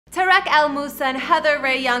Tarek El Moussa and Heather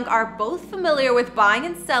Young are both familiar with buying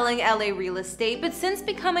and selling LA real estate, but since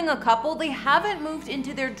becoming a couple, they haven't moved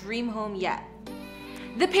into their dream home yet.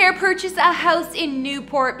 The pair purchased a house in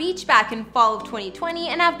Newport Beach back in fall of 2020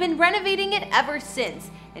 and have been renovating it ever since,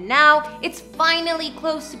 and now it's finally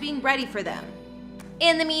close to being ready for them.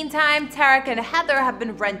 In the meantime, Tarek and Heather have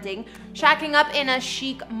been renting, shacking up in a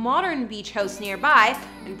chic, modern beach house nearby,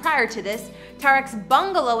 and prior to this, Tarek's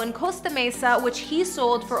bungalow in Costa Mesa, which he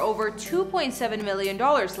sold for over $2.7 million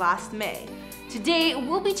last May. Today,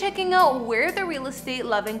 we'll be checking out where the real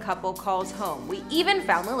estate-loving couple calls home. We even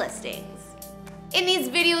found the listings. In these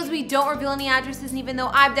videos, we don't reveal any addresses, and even though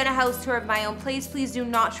I've done a house tour of my own place, please do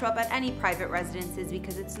not show up at any private residences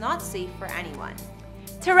because it's not safe for anyone.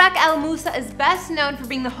 Tarek El Moussa is best known for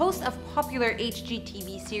being the host of popular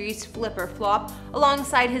HGTV series Flip or Flop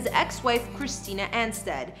alongside his ex-wife Christina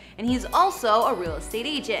Anstead, and he's also a real estate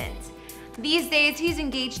agent. These days, he's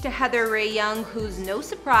engaged to Heather Young, who's, no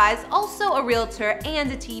surprise, also a realtor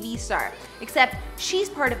and a TV star, except she's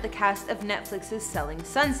part of the cast of Netflix's Selling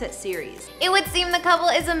Sunset series. It would seem the couple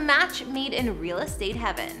is a match made in real estate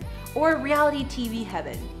heaven, or reality TV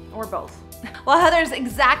heaven, or both. While Heather's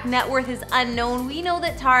exact net worth is unknown, we know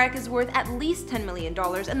that Tarek is worth at least $10 million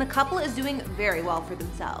and the couple is doing very well for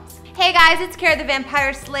themselves. Hey guys, it's Kara the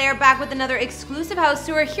Vampire Slayer back with another exclusive house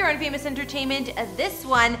tour here on Famous Entertainment. This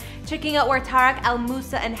one, checking out where Tarek El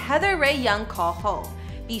Moussa and Heather Young call home.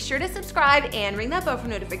 Be sure to subscribe and ring that bell for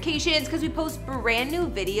notifications because we post brand new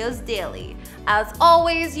videos daily. As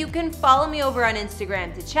always, you can follow me over on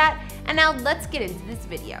Instagram to chat, and now let's get into this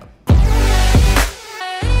video.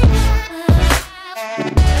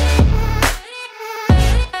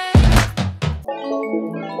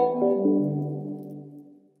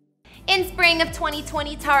 In spring of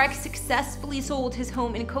 2020, Tarek successfully sold his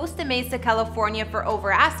home in Costa Mesa, California for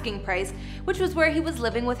over asking price, which was where he was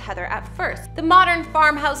living with Heather at first. The modern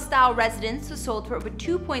farmhouse-style residence was sold for over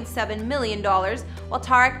 $2.7 million, while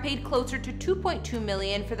Tarek paid closer to $2.2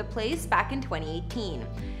 million for the place back in 2018.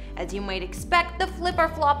 As you might expect, the Flip or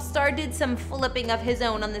Flop star did some flipping of his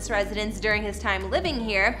own on this residence during his time living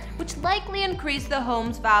here, which likely increased the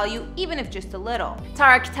home's value even if just a little.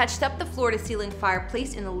 Tarek touched up the floor-to-ceiling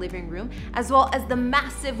fireplace in the living room, as well as the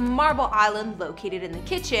massive marble island located in the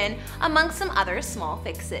kitchen, amongst some other small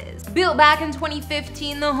fixes. Built back in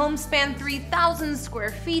 2015, the home spanned 3,000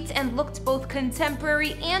 square feet and looked both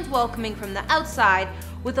contemporary and welcoming from the outside,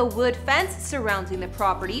 with a wood fence surrounding the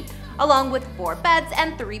property, along with 4 beds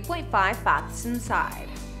and 3.5 baths inside.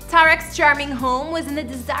 Tarek's charming home was in the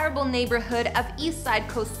desirable neighborhood of Eastside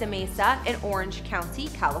Costa Mesa in Orange County,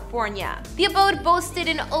 California. The abode boasted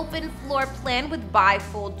an open floor plan with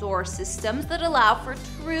bifold door systems that allow for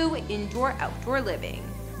true indoor-outdoor living.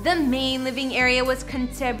 The main living area was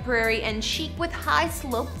contemporary and chic with high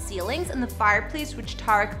sloped ceilings and the fireplace, which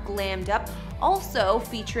Tarek glammed up, also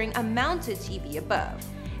featuring a mounted TV above.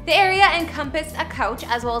 The area encompassed a couch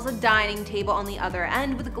as well as a dining table on the other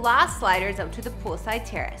end with glass sliders out to the poolside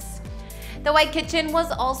terrace. The white kitchen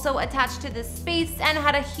was also attached to this space and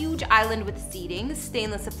had a huge island with seating,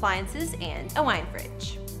 stainless appliances, and a wine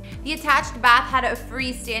fridge. The attached bath had a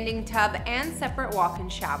freestanding tub and separate walk-in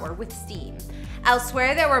shower with steam.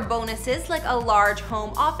 Elsewhere, there were bonuses like a large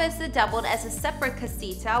home office that doubled as a separate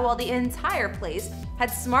casita, while the entire place had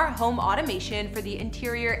smart home automation for the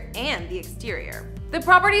interior and the exterior. The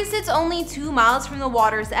property sits only 2 miles from the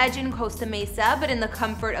water's edge in Costa Mesa, but in the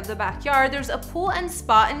comfort of the backyard, there's a pool and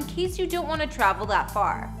spa in case you don't want to travel that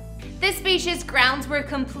far. The spacious grounds were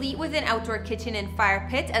complete with an outdoor kitchen and fire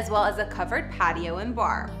pit, as well as a covered patio and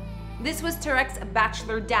bar. This was Tarek's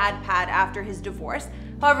bachelor dad pad after his divorce.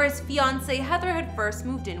 However, his fiancée Heather had first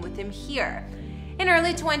moved in with him here. In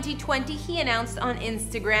early 2020, he announced on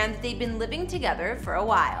Instagram that they'd been living together for a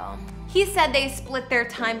while. He said they split their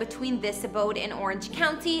time between this abode in Orange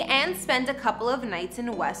County and spent a couple of nights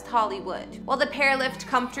in West Hollywood. While the pair lived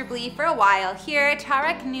comfortably for a while here,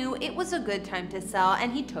 Tarek knew it was a good time to sell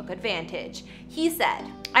and he took advantage. He said,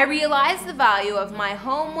 "I realized the value of my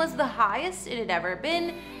home was the highest it had ever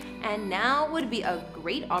been, and now would be a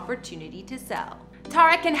great opportunity to sell."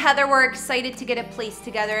 Tarek and Heather were excited to get a place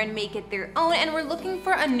together and make it their own, and were looking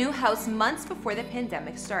for a new house months before the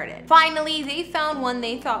pandemic started. Finally, they found one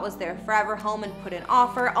they thought was their forever home and put an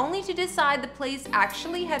offer, only to decide the place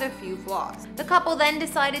actually had a few flaws. The couple then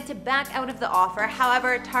decided to back out of the offer.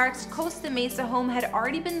 However, Tarek's Costa Mesa home had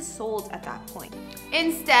already been sold at that point.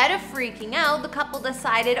 Instead of freaking out, the couple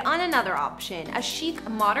decided on another option, a chic,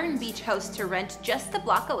 modern beach house to rent just a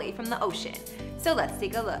block away from the ocean. So let's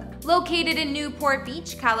take a look. Located in Newport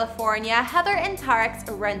Beach, California, Heather and Tarek's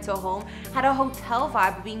rental home had a hotel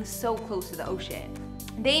vibe being so close to the ocean.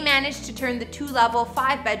 They managed to turn the 2-level,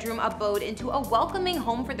 5-bedroom abode into a welcoming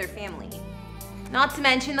home for their family. Not to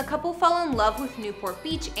mention, the couple fell in love with Newport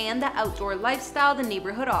Beach and the outdoor lifestyle the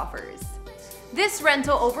neighborhood offers. This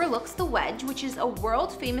rental overlooks the Wedge, which is a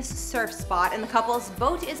world-famous surf spot, and the couple's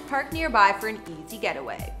boat is parked nearby for an easy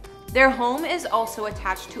getaway. Their home is also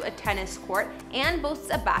attached to a tennis court and boasts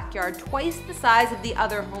a backyard twice the size of the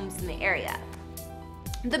other homes in the area.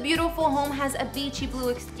 The beautiful home has a beachy blue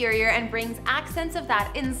exterior and brings accents of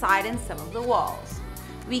that inside in some of the walls.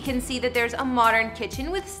 We can see that there's a modern kitchen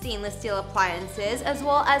with stainless steel appliances, as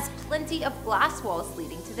well as plenty of glass walls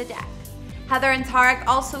leading to the deck. Heather and Tarek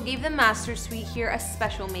also gave the master suite here a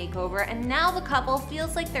special makeover, and now the couple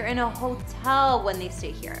feels like they're in a hotel when they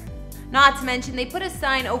stay here. Not to mention, they put a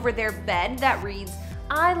sign over their bed that reads,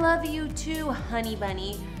 "I love you too, honey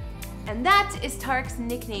bunny." And that is Tarek's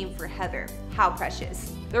nickname for Heather. How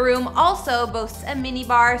precious. The room also boasts a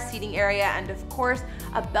minibar, seating area, and of course,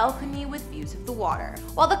 a balcony with views of the water.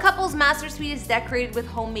 While the couple's master suite is decorated with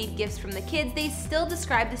homemade gifts from the kids, they still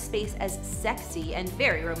describe the space as sexy and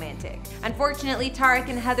very romantic. Unfortunately, Tarek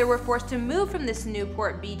and Heather were forced to move from this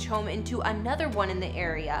Newport Beach home into another one in the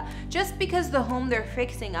area, just because the home they're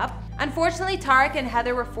fixing up. Unfortunately, Tarek and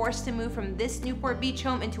Heather were forced to move from this Newport Beach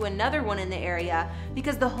home into another one in the area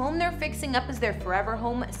because the home they're fixing up as their forever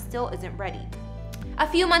home still isn't ready. A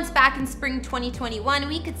few months back in spring 2021,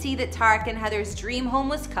 we could see that Tarek and Heather's dream home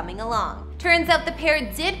was coming along. Turns out the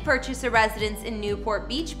pair did purchase a residence in Newport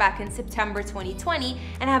Beach back in September 2020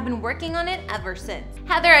 and have been working on it ever since.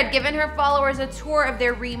 Heather had given her followers a tour of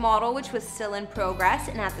their remodel, which was still in progress,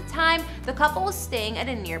 and at the time, the couple was staying at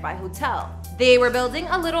a nearby hotel. They were building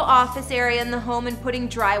a little office area in the home and putting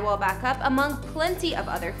drywall back up, among plenty of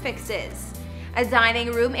other fixes. A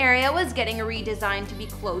dining room area was getting redesigned to be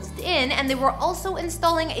closed in, and they were also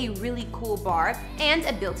installing a really cool bar and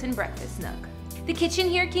a built-in breakfast nook. The kitchen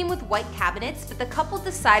here came with white cabinets, but the couple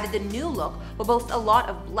decided the new look will boast a lot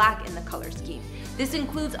of black in the color scheme. This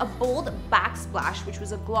includes a bold backsplash, which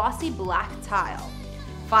was a glossy black tile.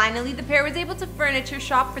 Finally, the pair was able to furniture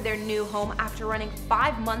shop for their new home after running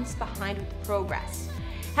 5 months behind with progress.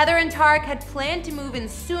 Heather and Tarek had planned to move in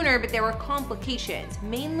sooner, but there were complications,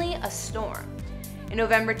 mainly a storm. In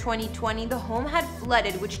November 2020, the home had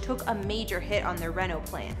flooded, which took a major hit on their reno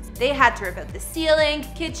plans. They had to rip out the ceiling,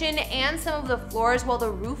 kitchen, and some of the floors, while the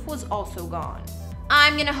roof was also gone.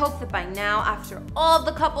 I'm gonna hope that by now, after all of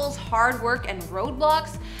the couple's hard work and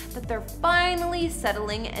roadblocks, that they're finally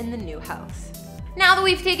settling in the new house. Now that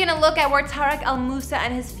we've taken a look at where Tarek El Moussa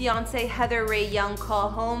and his fiancée Heather Ray Young call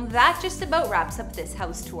home, that just about wraps up this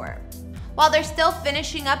house tour. While they're still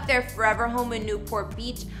finishing up their forever home in Newport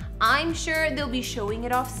Beach, I'm sure they'll be showing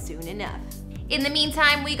it off soon enough. In the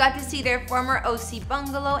meantime, we got to see their former OC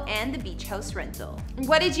bungalow and the beach house rental.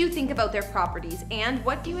 What did you think about their properties, and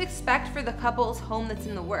what do you expect for the couple's home that's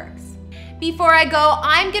in the works? Before I go,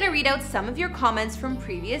 I'm gonna read out some of your comments from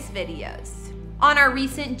previous videos. On our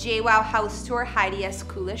recent JWoww house tour, Heidi S.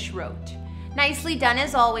 Coolish wrote, "Nicely done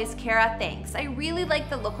as always, Kara, thanks. I really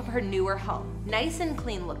like the look of her newer home. Nice and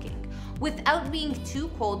clean looking, without being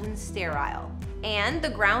too cold and sterile. And the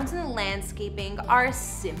grounds and the landscaping are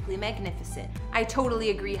simply magnificent." I totally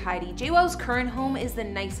agree, Heidi. JWoww's current home is the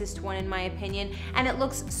nicest one in my opinion, and it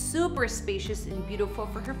looks super spacious and beautiful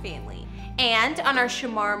for her family. And on our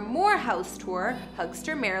Shamar Moore house tour,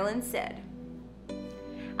 Hugster Marilyn said,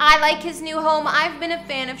 "I like his new home. I've been a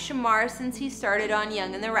fan of Shamar since he started on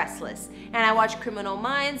Young and the Restless, and I watch Criminal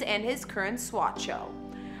Minds and his current SWAT show.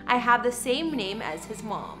 I have the same name as his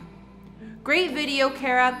mom. Great video,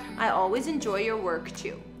 Kara. I always enjoy your work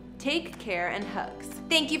too. Take care and hugs."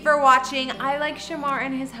 Thank you for watching. I like Shamar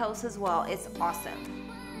and his house as well. It's awesome.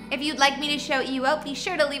 If you'd like me to shout you out, be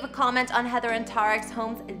sure to leave a comment on Heather and Tarek's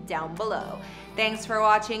homes down below. Thanks for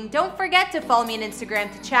watching. Don't forget to follow me on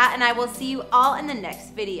Instagram to chat, and I will see you all in the next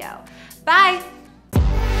video. Bye!